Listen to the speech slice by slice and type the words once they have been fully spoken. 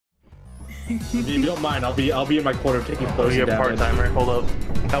If you don't mind, I'll be in my corner taking Oh, potion you're a damage. part-timer. Hold up.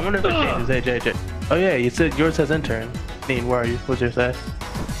 I wonder if it changes AJ. Oh yeah, you said yours says intern. Dean, where are you? What's yours say?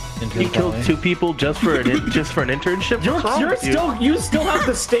 You killed 2 people just for an internship? You still have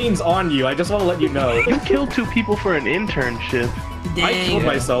the stains on you. I just want to let you know. You killed 2 people for an internship. Dang. I killed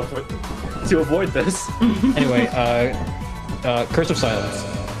myself to avoid this. Anyway, Curse of Silence.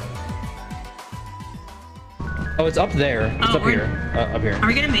 Oh, it's up there. It's up here. Up here. Are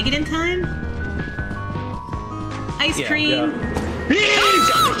we gonna make it in time? Ice cream. Yeah.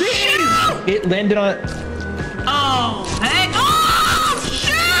 Oh, shoot! It landed on. Oh, hey! Oh,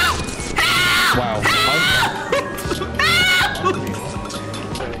 shoot! Help! Wow.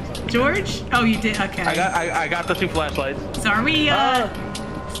 Help! George? Oh, you did. Okay. I got the 2 flashlights. So are we?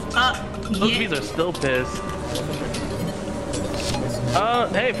 Those bees are still pissed.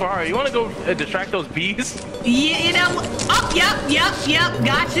 Hey Fahari, you wanna go distract those bees? Yeah, you know. Oh, yep.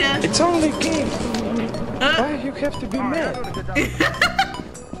 Gotcha. It's only a game. Why you have to be mad?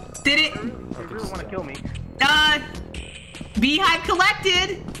 Did it? You really wanna kill me? Beehive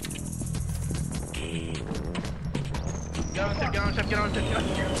collected. Get on, Chef, get on.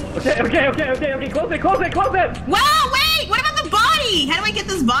 Okay. Close it. Wow, wait. What about the body? How do I get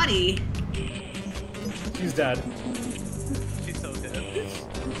this body? She's dead. She's so dead.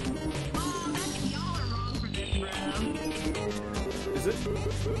 Is it?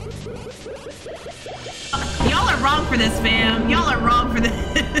 Y'all are wrong for this, fam. Y'all are wrong for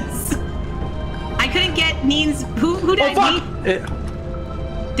this. I couldn't get Neen's. Who did I meet?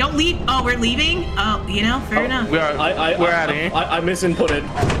 Don't leave. Oh, we're leaving. Oh, you know, fair enough. We're out of here. I misinputted.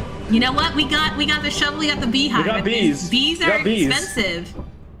 You know what? We got the shovel. We got the beehive. We got bees. Bees are expensive.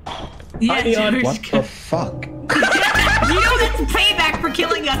 Yeah, George. What the fuck? You know that's payback for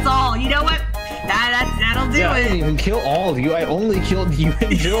killing us all. You know what? That'll do I didn't it. even kill all of you. I only killed you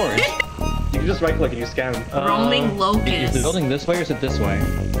and George. You can just right click and you scan. Roaming Is locust. the building this way or is it this way?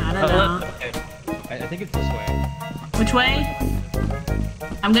 I don't know. I think it's this way. Which way?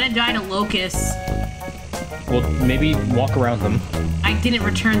 I'm gonna die to locusts. Well, maybe walk around them. I didn't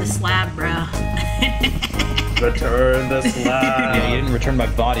return the slab, bro. Return the slab. Yeah, you didn't return my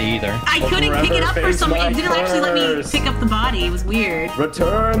body either. I couldn't pick it up for some reason. It didn't actually let me curse. pick up the body. It was weird.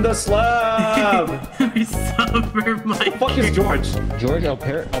 Return the slab. Recover my. What the fuck is George? George, I'll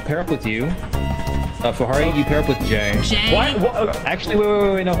pair up with you. Fahari, you pair up with Jay. Jay? Why? Actually,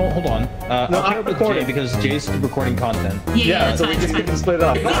 wait, no, hold on. I'll pair up with Jay because Jay's recording content. Yeah, so we can split it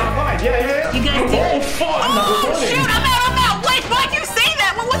up. Fine. Yeah. You guys do. Oh fuck! I'm not Oh recording. shoot! I'm out! Wait, why'd you say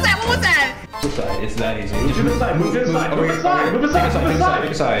that? What was that? This side, it's that easy. Move to the side. Move aside.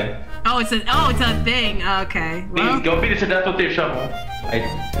 Take a side. Oh, it's a thing. Okay. Well, Go beat it to death with your shovel.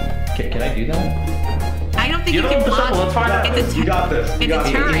 Can I do that? I don't think You you don't can have the block. shovel, let's find out. You got this. It's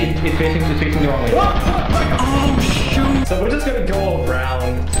a turret. It's facing the wrong way. Oh shoot! So we're just gonna go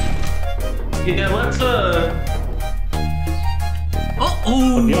around. Yeah, let's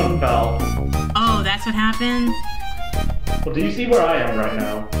Neon fell. Oh, that's what happened. Well, do you see where I am right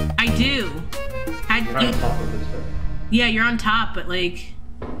now? I do. You're on top of this thing. Yeah, you're on top, but like.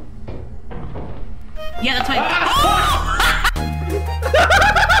 Yeah, that's why.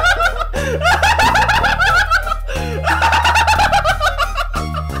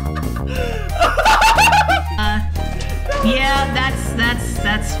 Yeah,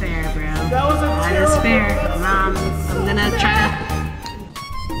 that's fair, bro. That was a That is fair. I'm gonna try to.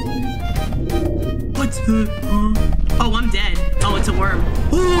 What's the? Oh, I'm dead. Oh, it's a worm.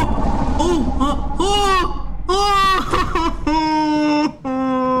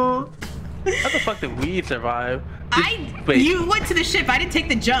 how the fuck did we survive? Wait. You went to the ship. I didn't take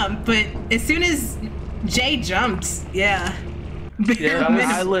the jump, but as soon as Jay jumped, yeah. Yeah,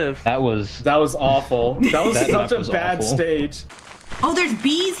 I live. That was awful. That was such a was bad awful. stage. Oh, there's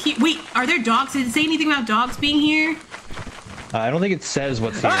bees here. Wait, are there dogs? Did it say anything about dogs being here? I don't think it says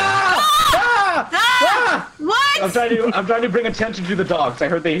what's here. What? I'm trying to bring attention to the dogs. I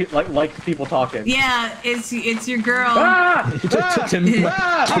heard they like people talking. Yeah, it's your girl.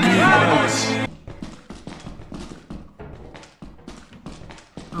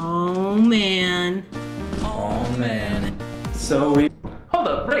 Oh man. Oh man. So we. Hold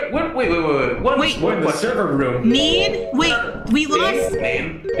up, wait. We're in the server room. Need? Wait, we lost.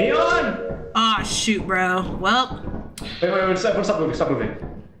 Name? Neon! Aw, shoot, bro. Well. Wait, stop moving.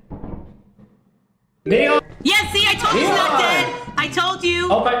 Neon! Yeah, see, I told you it's not dead. I told you.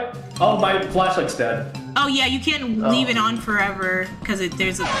 Oh, my flashlight's dead. Oh yeah, you can't leave it on forever because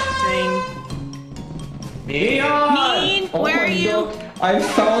there's a thing. Neon! Neen, where are you? I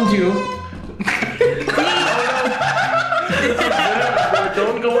found you.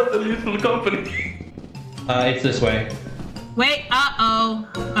 Don't go What's the news for the company? It's this way. Wait, uh-oh.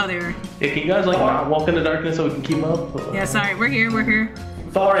 Oh, there. Hey, can you guys like not walk in the darkness so we can keep up? Yeah, sorry, we're here, we're here.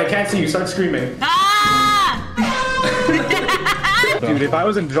 Fahari, I can't see you. Start screaming. Ah! Dude, if I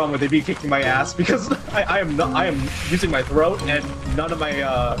was in drama, they'd be kicking my ass because I am using my throat and none of my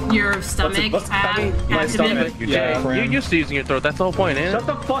Your stomach. my stomach. Yeah, you're used to using your throat. That's the whole point, isn't it? Shut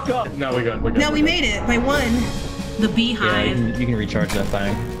the fuck up. No, we're good. We're good. No, we made it by one. The beehive. Yeah, you can recharge that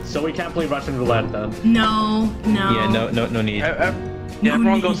thing. So we can't play Russian roulette then. No, no. Yeah, no need. Yeah,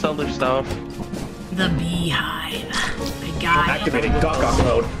 everyone go sell their stuff. The beehive. I got it. Activating Gok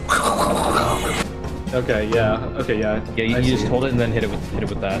mode. Okay, yeah. Okay, yeah. Yeah, you just hold it and then hit it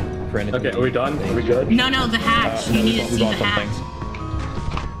with that for anything. Okay, are we done? Are we good? No, the hatch. You need to see the some hatch. things.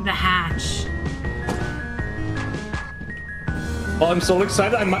 The hatch. Oh, I'm so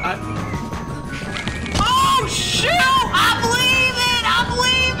excited. Oh shoot! I'm leaving! I'm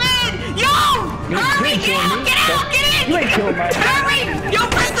leaving! Yo! Hurry! Get out! Get out! Get in! You ain't killing my Hurry! Yo,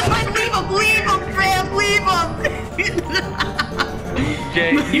 press the button! Leave him! Leave him, fam! Leave him!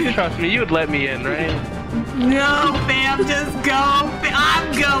 Jay, you trust me. You would let me in, right? No, fam, just go.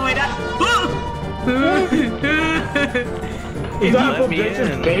 I'm going. Is that a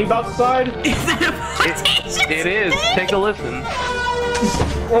flirtatious babe outside? Is that a flirtatious It is. babe? Take a listen.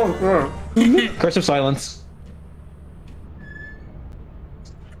 Curse of silence.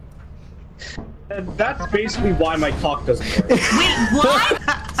 And that's basically why my cock doesn't work. Wait, what?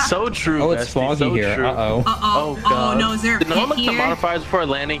 So true. Oh, it's bestie, foggy so here. True. Uh-oh. Uh-oh. Oh, God. Oh, no, is there a Did no one pit look at the here? modifiers before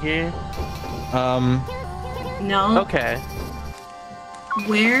landing here? No. Okay.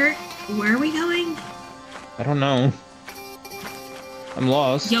 Where are we going? I don't know. I'm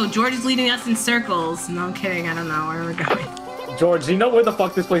lost. Yo, George is leading us in circles. No, I'm kidding. I don't know where we're going. George, do you know where the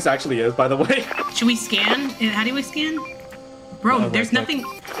fuck this place actually is, by the way? Should we scan? How do we scan? Bro, there's nothing.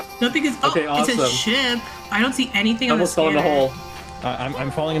 Nothing is. Oh, Okay, awesome. It's a ship. I don't see anything I on the almost fell in the scanner. hole.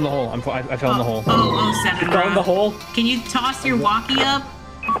 I'm falling in the hole. I fell in the hole. Oh, 7, You fell in the hole? Can you toss your walkie up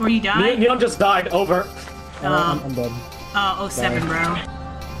before you die? Neon just died. Over. I'm dead. Oh, 07, bro.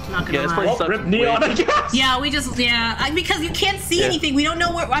 Not gonna Yeah, this lie. place Oh, sucks. rip Neon, I guess. Yeah, because you can't see Yeah. anything. We don't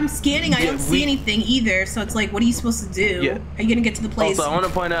know where I'm scanning. I don't see anything either. So it's like, what are you supposed to do? Yeah. Are you gonna get to the place? Also, I want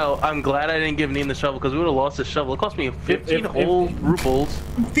to point out, I'm glad I didn't give Neen the shovel because we would have lost the shovel. It cost me 15 If- whole rubles.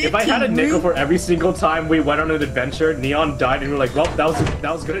 If I had a 15 nickel rupees? for every single time we went on an adventure, Neon died, and we were like, well, that was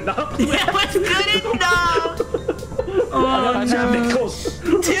good enough. That was good enough. Oh, Two nickels.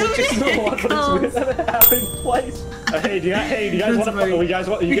 Two Which is the one, but it's weird that it happened twice. Hey, do you guys want to? Do you guys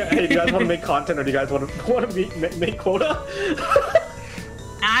want to make content, or do you guys want to make quota?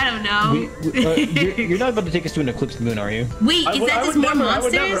 I don't know. You're not about to take us to an eclipsed moon, are you? Wait, I is would- that I just would more never, I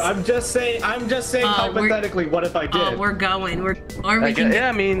would monsters? never. I'm just saying hypothetically, what if I did? Oh, we're going. Or we I can guess, yeah,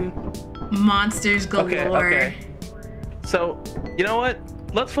 I mean, monsters galore. okay. So, you know what?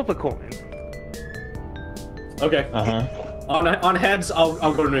 Let's flip a coin. Okay. Uh-huh. On heads, I'll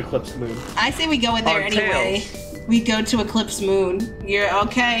go to an eclipse moon. I say we go in there On anyway. We go to Eclipse Moon. You're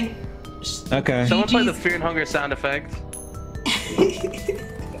okay. Okay. Someone play the GG's. Fear and Hunger sound effect.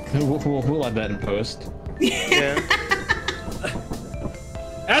 We'll add that in post. Yeah.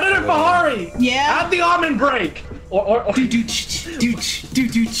 Editor Fahari! Yeah. Add the almond break! Or Dooch, dooch,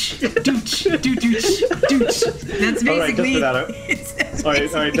 dooch, dooch, dooch, dooch. That's Alright, just basically. for that. It's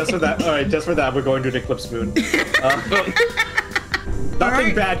Alright, just for that. Alright, just for that, we're going to an eclipse moon.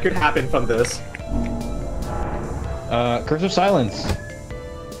 Nothing bad could happen from this. Curse of silence.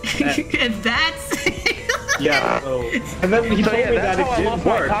 And that's. Yeah. So, and then he told me that's that how I it didn't lost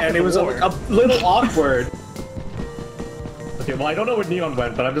my work, cock and in it the was a war. little awkward. Okay, well I don't know where Neon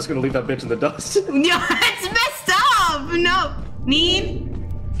went, but I'm just gonna leave that bitch in the dust. No, it's messed up. No, Need.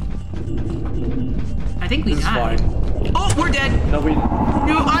 I think we This is died. fine. Oh, we're dead. No, we.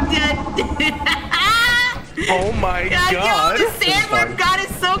 No, I'm dead. Oh my Yeah, god. yo, the sandworm fine. got it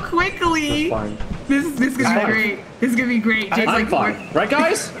so quickly. Fine. This is gonna be fine. great. This is gonna be great. Jay's I'm like, fine. Right,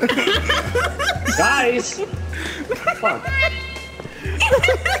 guys? Guys! Fuck. That's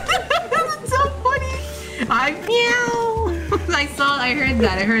so funny. I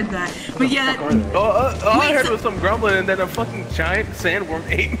heard that. But yeah, All I heard was some grumbling and then a fucking giant sandworm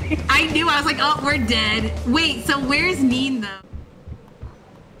ate me. I knew. I was like, oh, we're dead. Wait, so where's Neen though?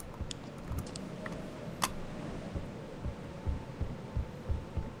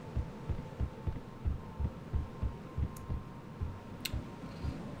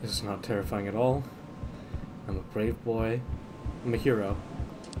 This is not terrifying at all. I'm a brave boy. I'm a hero.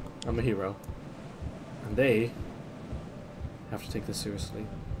 I'm a hero. And they have to take this seriously.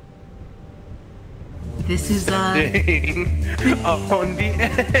 This is on the edge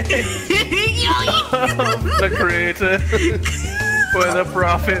of the crater where the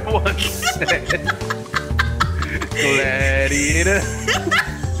prophet once said, Gladiator,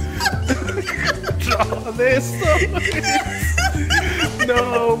 draw their swords,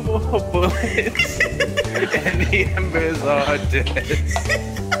 no more bullets, and the embers are dead.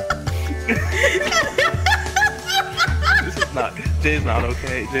 This is not, Jay's not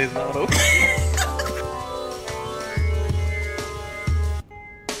okay, Jay's not okay.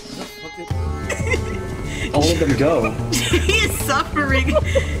 All of them go. He is suffering.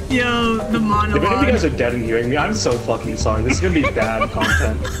 Yo, the monologue. If any of you guys are dead and hearing me, I'm so fucking sorry. This is gonna be bad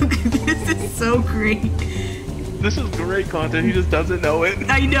content. This is so great. This is great content, he just doesn't know it.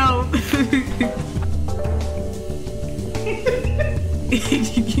 I know.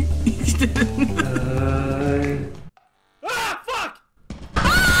 Ah, fuck!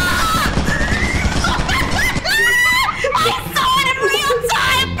 I saw it in real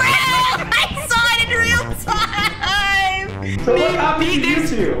time, bro! I saw it in real time! So what happened to you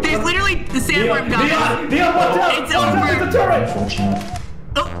two? There's literally the sandworm got us. Neon, watch out! It's Watch out, over. the turret!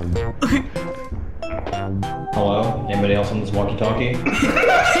 Hello? Anybody else on this walkie-talkie?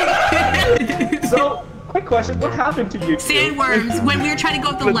 So, quick question, what happened to you two? Sandworms, when we were trying to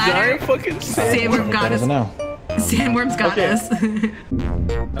go up the ladder, giant fucking sandworm got us. know. Sandworms got us.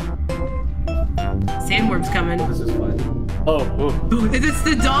 Sandworm's coming. This is fun. Oh, It's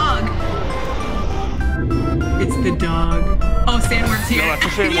the dog. It's the dog. Oh, sandworm's here. No, it's a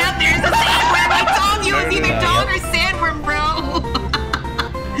sandworm. Yep, there's a sandworm. I told you it was either dog or sandworm, bro.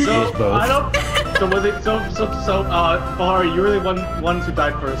 So, I don't... So, was it... Fahari, you were the ones who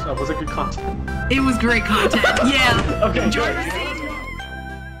died first. Was it good content? It was great content. Yeah. Okay, George good. was saying-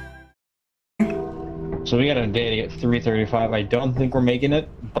 So we got a day at 3:35. I don't think we're making it,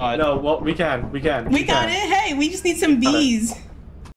 but... No, well, we can. We got it. Hey, we just need some bees.